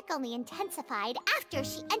panic only intensified after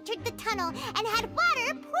she entered the tunnel and had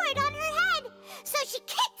water poured on her head. So she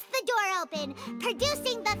kicked the door open,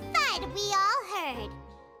 producing the thud we all heard.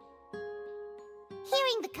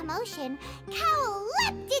 Hearing the commotion, Cowl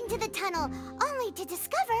leapt into the tunnel, only to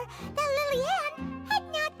discover that Lily-Ann had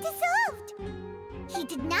not dissolved. He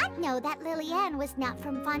did not know that Lily-Ann was not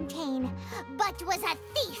from Fontaine, but was a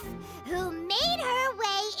thief who made her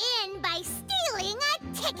way in by stealing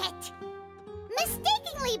a ticket.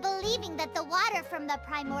 Mistakenly believing that the water from the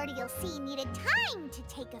primordial sea needed time to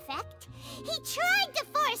take effect, he tried to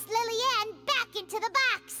force Lily-Ann back into the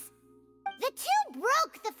box. The two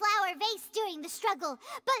broke the flower vase during the struggle,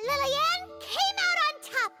 but Lily-Ann came out on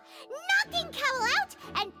top, knocking Cowl out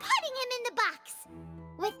and putting him in the box.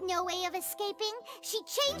 With no way of escaping, she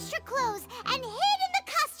changed her clothes and hid in the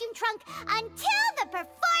costume trunk until the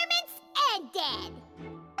performance ended.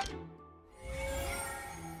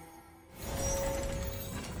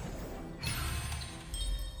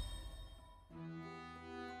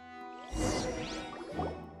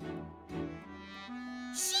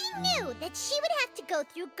 She knew that she would have to go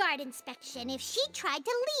through guard inspection if she tried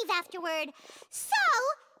to leave afterward. So,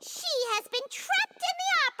 she has been trapped in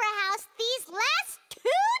the Opera House these last 2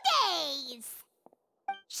 days.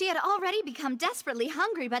 She had already become desperately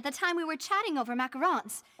hungry by the time we were chatting over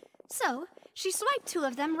macarons. So, she swiped 2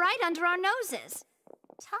 of them right under our noses.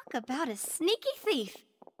 Talk about a sneaky thief.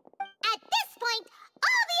 At this point,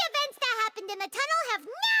 all the events that happened in the tunnel have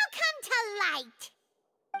now come to light.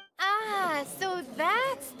 Ah, so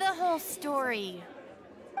that's the whole story.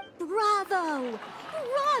 Bravo!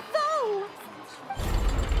 Bravo!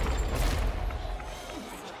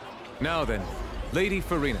 Now then, Lady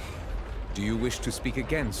Farina, do you wish to speak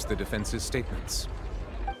against the defense's statements?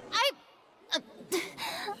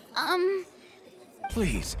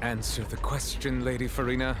 Please answer the question, Lady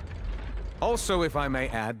Farina. Also, if I may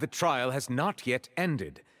add, the trial has not yet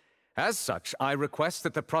ended. As such, I request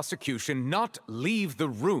that the prosecution not leave the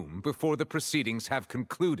room before the proceedings have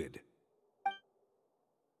concluded.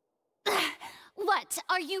 What,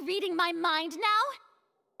 are you reading my mind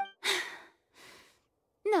now?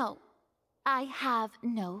 No, I have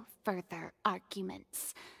no further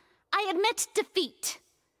arguments. I admit defeat.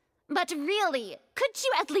 But really, could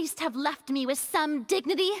you at least have left me with some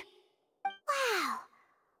dignity? Wow,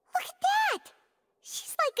 look at that!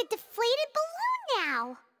 She's like a deflated balloon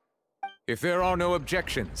now. If there are no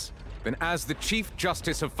objections, then as the Chief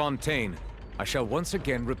Justice of Fontaine, I shall once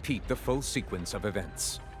again repeat the full sequence of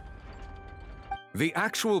events. The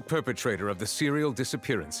actual perpetrator of the serial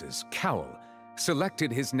disappearances, Cowell, selected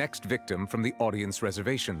his next victim from the audience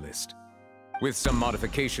reservation list. With some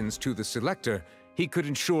modifications to the selector, he could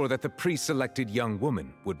ensure that the pre-selected young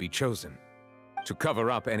woman would be chosen. To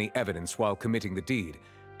cover up any evidence while committing the deed,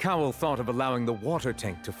 Cowell thought of allowing the water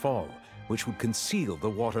tank to fall, which would conceal the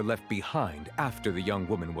water left behind after the young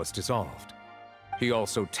woman was dissolved. He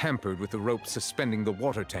also tampered with the rope suspending the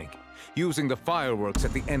water tank, using the fireworks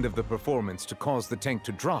at the end of the performance to cause the tank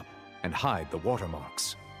to drop and hide the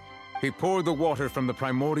watermarks. He poured the water from the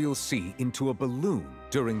primordial sea into a balloon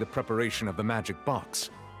during the preparation of the magic box,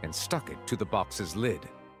 and stuck it to the box's lid.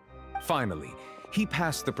 Finally, he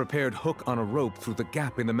passed the prepared hook on a rope through the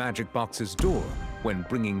gap in the magic box's door when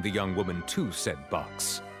bringing the young woman to said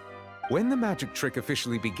box. When the magic trick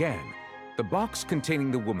officially began, the box containing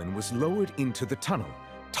the woman was lowered into the tunnel,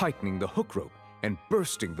 tightening the hook rope and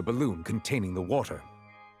bursting the balloon containing the water.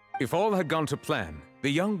 If all had gone to plan, the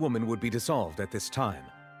young woman would be dissolved at this time.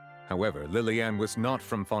 However, Lillian was not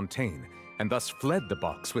from Fontaine, and thus fled the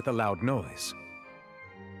box with a loud noise.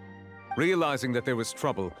 Realizing that there was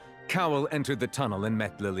trouble, Cowell entered the tunnel and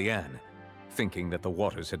met Lillian. Thinking that the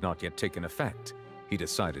waters had not yet taken effect, he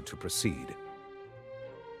decided to proceed.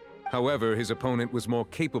 However, his opponent was more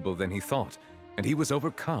capable than he thought, and he was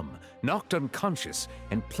overcome, knocked unconscious,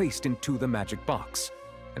 and placed into the magic box,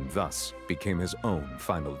 and thus became his own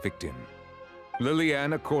final victim.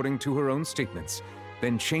 Lillian, according to her own statements,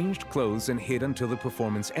 then changed clothes and hid until the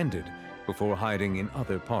performance ended, before hiding in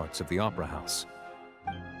other parts of the opera house.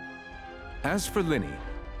 As for Linny,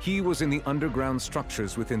 he was in the underground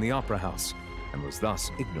structures within the opera house, and was thus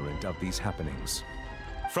ignorant of these happenings.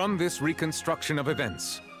 From this reconstruction of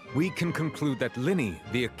events, we can conclude that Linny,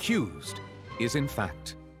 the accused, is in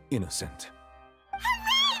fact innocent.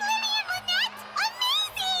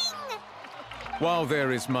 While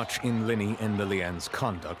there is much in Linny and Lillian's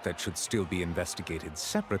conduct that should still be investigated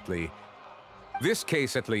separately, this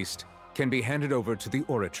case, at least, can be handed over to the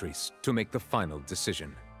Oratrice to make the final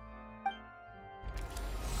decision.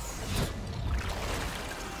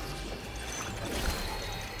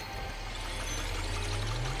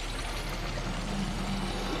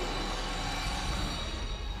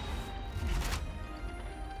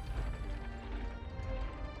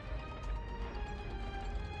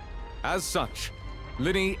 As such,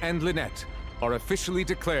 Linny and Lynette are officially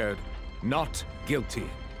declared not guilty.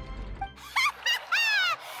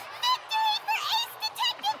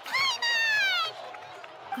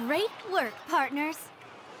 Great work, partners.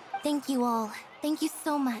 Thank you all. Thank you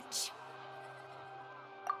so much.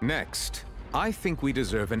 Next, I think we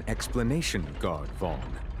deserve an explanation, Guard Vaughn.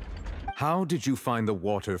 How did you find the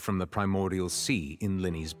water from the primordial sea in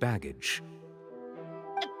Linny's baggage?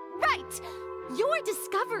 Right! Your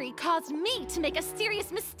discovery caused me to make a serious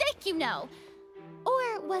mistake, you know.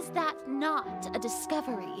 Or was that not a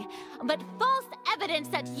discovery, but false evidence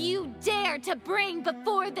that you dared to bring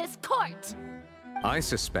before this court? I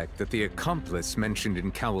suspect that the accomplice mentioned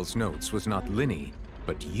in Cowell's notes was not Linny,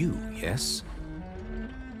 but you, yes?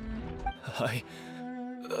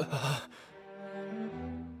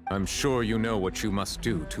 I'm sure you know what you must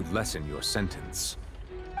do to lessen your sentence.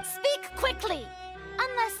 Speak quickly!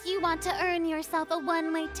 Unless you want to earn yourself a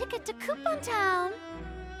one-way ticket to Coupon Town.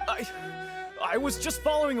 I was just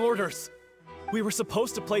following orders. We were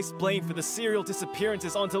supposed to place blame for the serial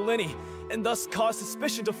disappearances onto Linny, and thus cause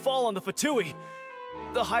suspicion to fall on the Fatui.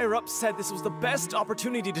 The higher-ups said this was the best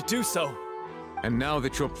opportunity to do so. And now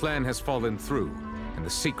that your plan has fallen through, and the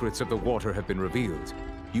secrets of the water have been revealed,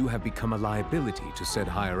 you have become a liability to said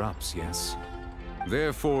higher-ups, yes?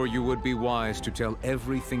 Therefore, you would be wise to tell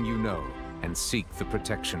everything you know, and seek the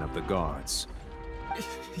protection of the guards.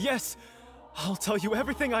 Yes, I'll tell you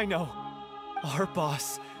everything I know. Our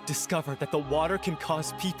boss discovered that the water can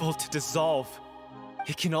cause people to dissolve.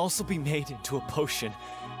 It can also be made into a potion,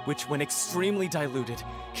 which when extremely diluted,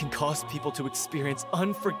 can cause people to experience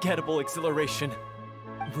unforgettable exhilaration.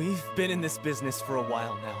 We've been in this business for a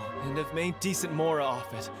while now, and have made decent mora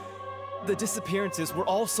off it. The disappearances were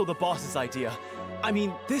also the boss's idea. I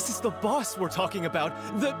mean, this is the boss we're talking about.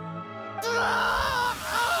 The...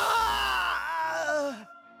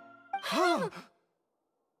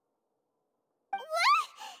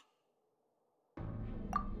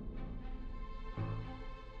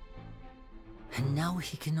 And now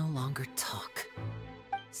he can no longer talk.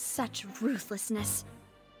 Such ruthlessness.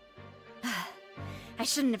 I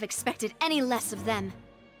shouldn't have expected any less of them.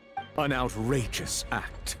 An outrageous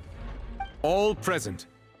act. All present,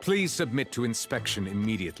 please submit to inspection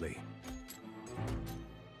immediately.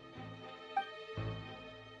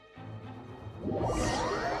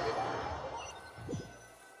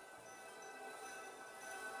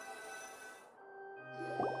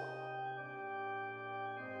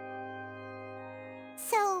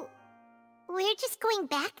 So, we're just going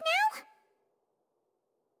back now?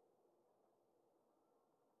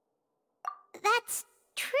 That's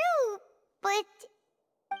true, but...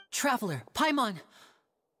 Traveler, Paimon!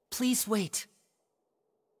 Please wait.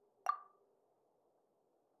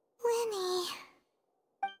 Lenny...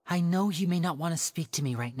 I know you may not want to speak to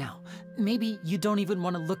me right now. Maybe you don't even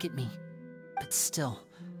want to look at me. But still,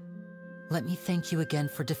 let me thank you again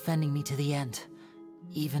for defending me to the end,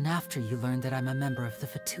 even after you learned that I'm a member of the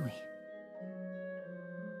Fatui.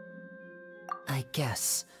 I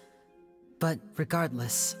guess. But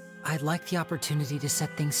regardless, I'd like the opportunity to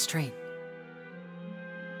set things straight.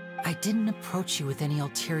 I didn't approach you with any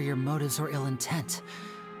ulterior motives or ill intent.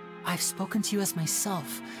 I've spoken to you as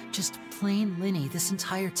myself, just plain Linny this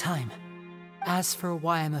entire time. As for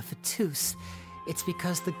why I'm a Fatus, it's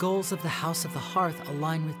because the goals of the House of the Hearth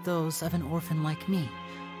align with those of an orphan like me.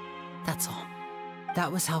 That's all.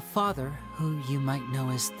 That was how Father, who you might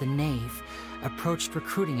know as the Knave, approached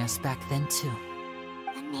recruiting us back then too.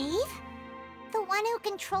 The Knave? The one who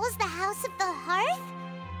controls the House of the Hearth?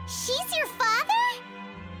 She's your father?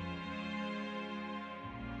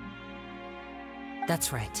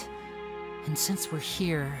 That's right. And since we're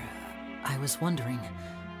here, I was wondering,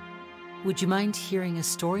 would you mind hearing a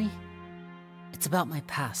story? It's about my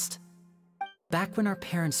past. Back when our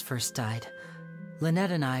parents first died,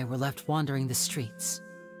 Lynette and I were left wandering the streets.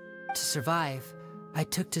 To survive, I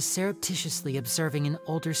took to surreptitiously observing an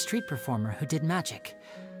older street performer who did magic.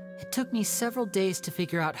 It took me several days to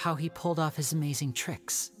figure out how he pulled off his amazing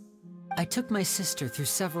tricks. I took my sister through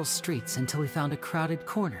several streets until we found a crowded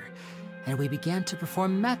corner, and we began to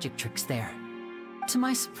perform magic tricks there. To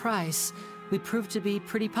my surprise, we proved to be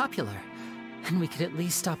pretty popular, and we could at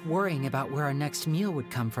least stop worrying about where our next meal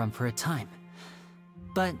would come from for a time.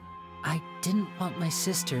 But I didn't want my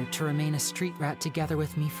sister to remain a street rat together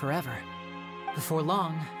with me forever. Before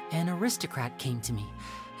long, an aristocrat came to me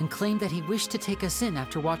and claimed that he wished to take us in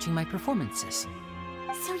after watching my performances.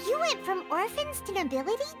 So you went from orphans to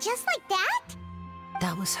nobility just like that?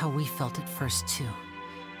 That was how we felt at first too.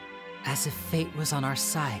 As if fate was on our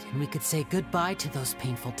side and we could say goodbye to those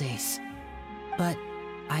painful days. But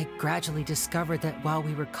I gradually discovered that while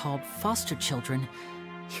we were called foster children,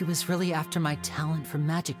 he was really after my talent for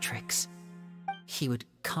magic tricks. He would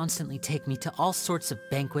constantly take me to all sorts of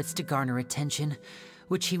banquets to garner attention,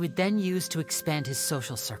 which he would then use to expand his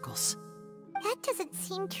social circles. That doesn't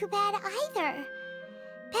seem too bad either.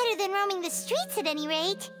 Better than roaming the streets at any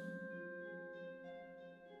rate.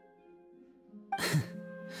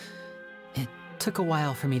 It took a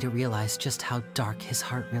while for me to realize just how dark his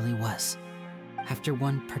heart really was. After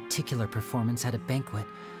one particular performance at a banquet,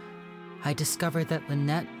 I discovered that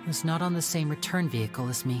Lynette was not on the same return vehicle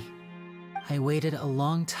as me. I waited a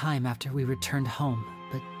long time after we returned home,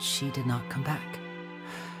 but she did not come back.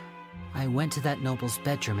 I went to that noble's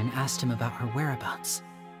bedroom and asked him about her whereabouts.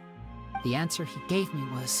 The answer he gave me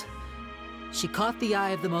was, she caught the eye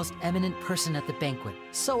of the most eminent person at the banquet,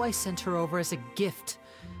 so I sent her over as a gift.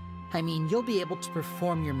 I mean, you'll be able to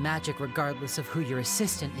perform your magic regardless of who your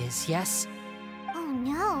assistant is, yes? Oh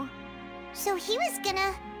no. So he was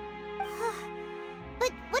gonna...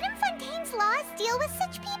 But wouldn't Fontaine's laws deal with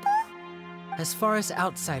such people? As far as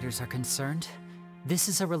outsiders are concerned, this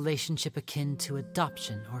is a relationship akin to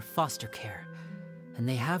adoption or foster care. and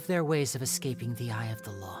they have their ways of escaping the eye of the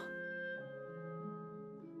law.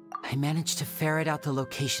 I managed to ferret out the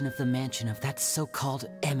location of the mansion of that so-called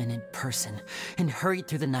eminent person and hurried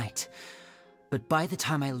through the night. But by the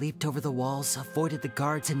time I leaped over the walls, avoided the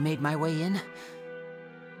guards, and made my way in,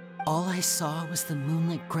 all I saw was the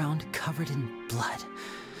moonlit ground covered in blood,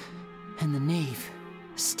 and the knave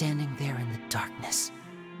standing there in the darkness.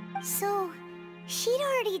 So, she'd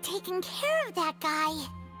already taken care of that guy.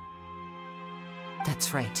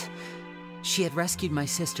 That's right. She had rescued my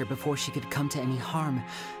sister before she could come to any harm,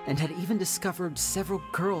 and had even discovered several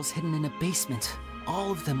girls hidden in a basement,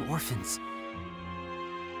 all of them orphans.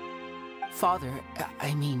 Father,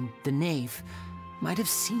 I mean, the knave, might have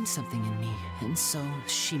seen something in me, and so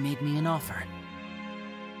she made me an offer.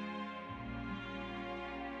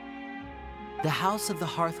 The House of the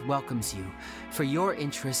Hearth welcomes you, for your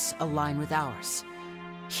interests align with ours.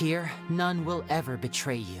 Here, none will ever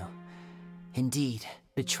betray you. Indeed,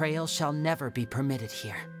 betrayal shall never be permitted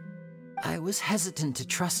here. I was hesitant to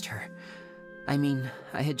trust her. I mean,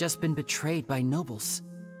 I had just been betrayed by nobles.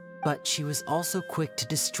 But she was also quick to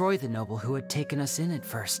destroy the noble who had taken us in at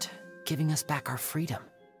first, giving us back our freedom.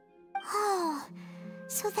 Oh,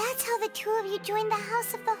 so that's how the two of you joined the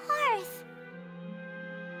House of the Hearth.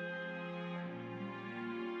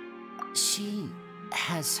 She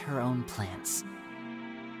has her own plans.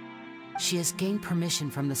 She has gained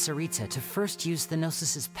permission from the Tsaritsa to first use the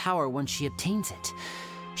Gnosis' power once she obtains it.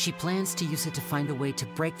 She plans to use it to find a way to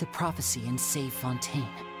break the prophecy and save Fontaine.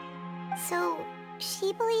 So,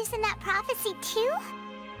 she believes in that prophecy too?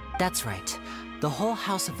 That's right. The whole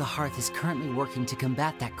House of the Hearth is currently working to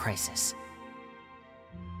combat that crisis.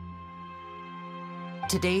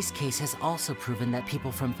 Today's case has also proven that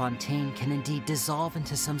people from Fontaine can indeed dissolve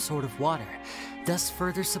into some sort of water, thus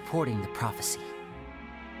further supporting the prophecy.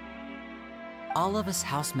 All of us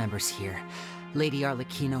house members here, Lady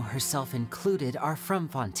Arlecchino herself included, are from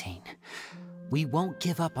Fontaine. We won't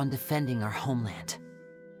give up on defending our homeland.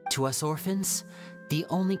 To us orphans, the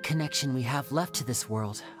only connection we have left to this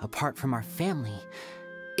world, apart from our family,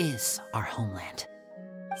 is our homeland.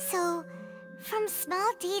 So, from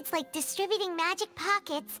small deeds like distributing magic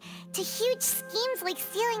pockets to huge schemes like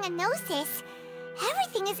stealing a Gnosis,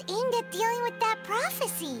 everything is aimed at dealing with that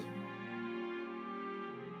prophecy.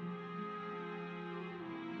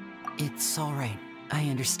 It's all right. I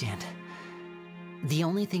understand. The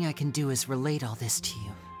only thing I can do is relate all this to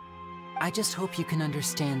you. I just hope you can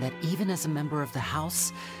understand that even as a member of the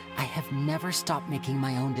House, I have never stopped making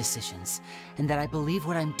my own decisions, and that I believe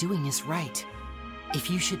what I'm doing is right. If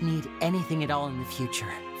you should need anything at all in the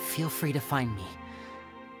future, feel free to find me.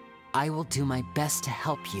 I will do my best to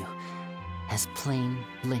help you, as plain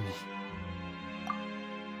Linny.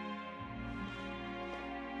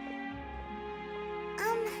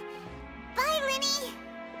 Bye, Linny!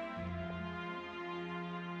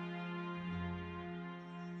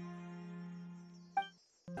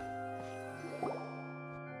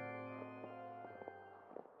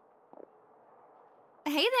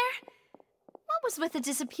 Hey there! What was with the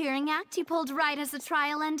disappearing act you pulled right as the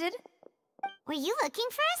trial ended? Were you looking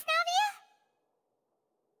for us,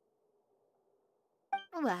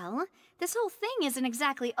 Navia? Well, this whole thing isn't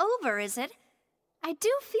exactly over, is it? I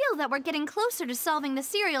do feel that we're getting closer to solving the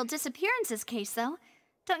serial disappearances case, though.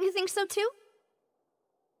 Don't you think so, too?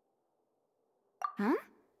 Huh?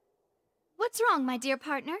 What's wrong, my dear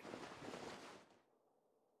partner?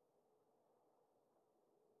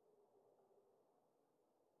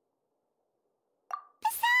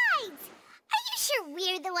 Besides, are you sure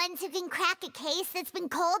we're the ones who can crack a case that's been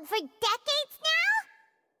cold for decades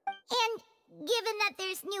now? And given that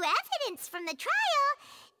there's new evidence from the trial,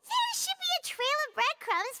 there should be a trail of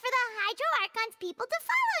breadcrumbs for the Hydro Archon's people to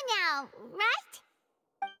follow now, right?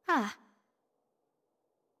 Ah.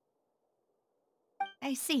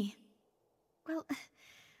 I see. Well,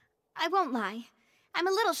 I won't lie. I'm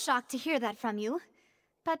a little shocked to hear that from you.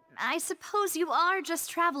 But I suppose you are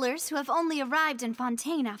just travelers who have only arrived in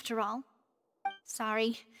Fontaine after all.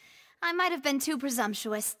 Sorry. I might have been too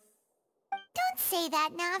presumptuous. Don't say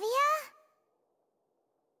that, Navia.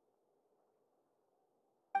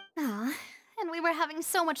 Ah, and we were having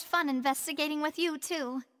so much fun investigating with you,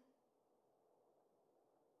 too.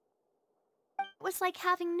 It was like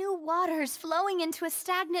having new waters flowing into a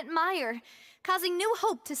stagnant mire, causing new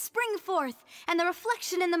hope to spring forth, and the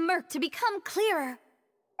reflection in the murk to become clearer.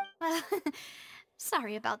 Well,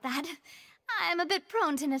 sorry about that. I'm a bit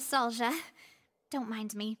prone to nostalgia. Don't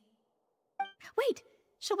mind me. Wait,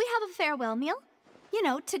 shall we have a farewell meal? You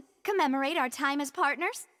know, to commemorate our time as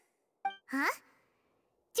partners? Huh?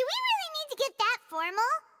 Do we really need to get that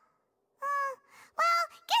formal? Well,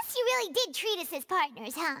 guess you really really did treat us as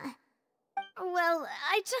partners, huh? Well,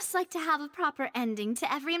 I'd just like to have a proper ending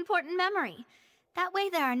to every important memory. That way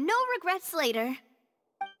there are no regrets later.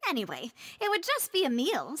 Anyway, it would just be a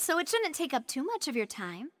meal, so it shouldn't take up too much of your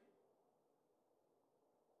time.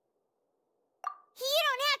 You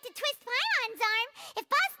don't have to twist Paimon's arm. If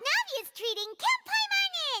Boss Navi is treating, count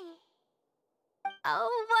Paimon in!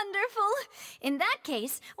 Oh, wonderful. In that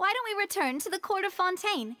case, why don't we return to the Court of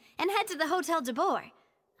Fontaine and head to the Hotel de Boer?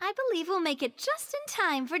 I believe we'll make it just in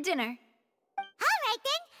time for dinner. All right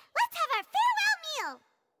then, let's have our farewell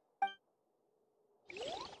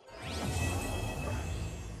meal!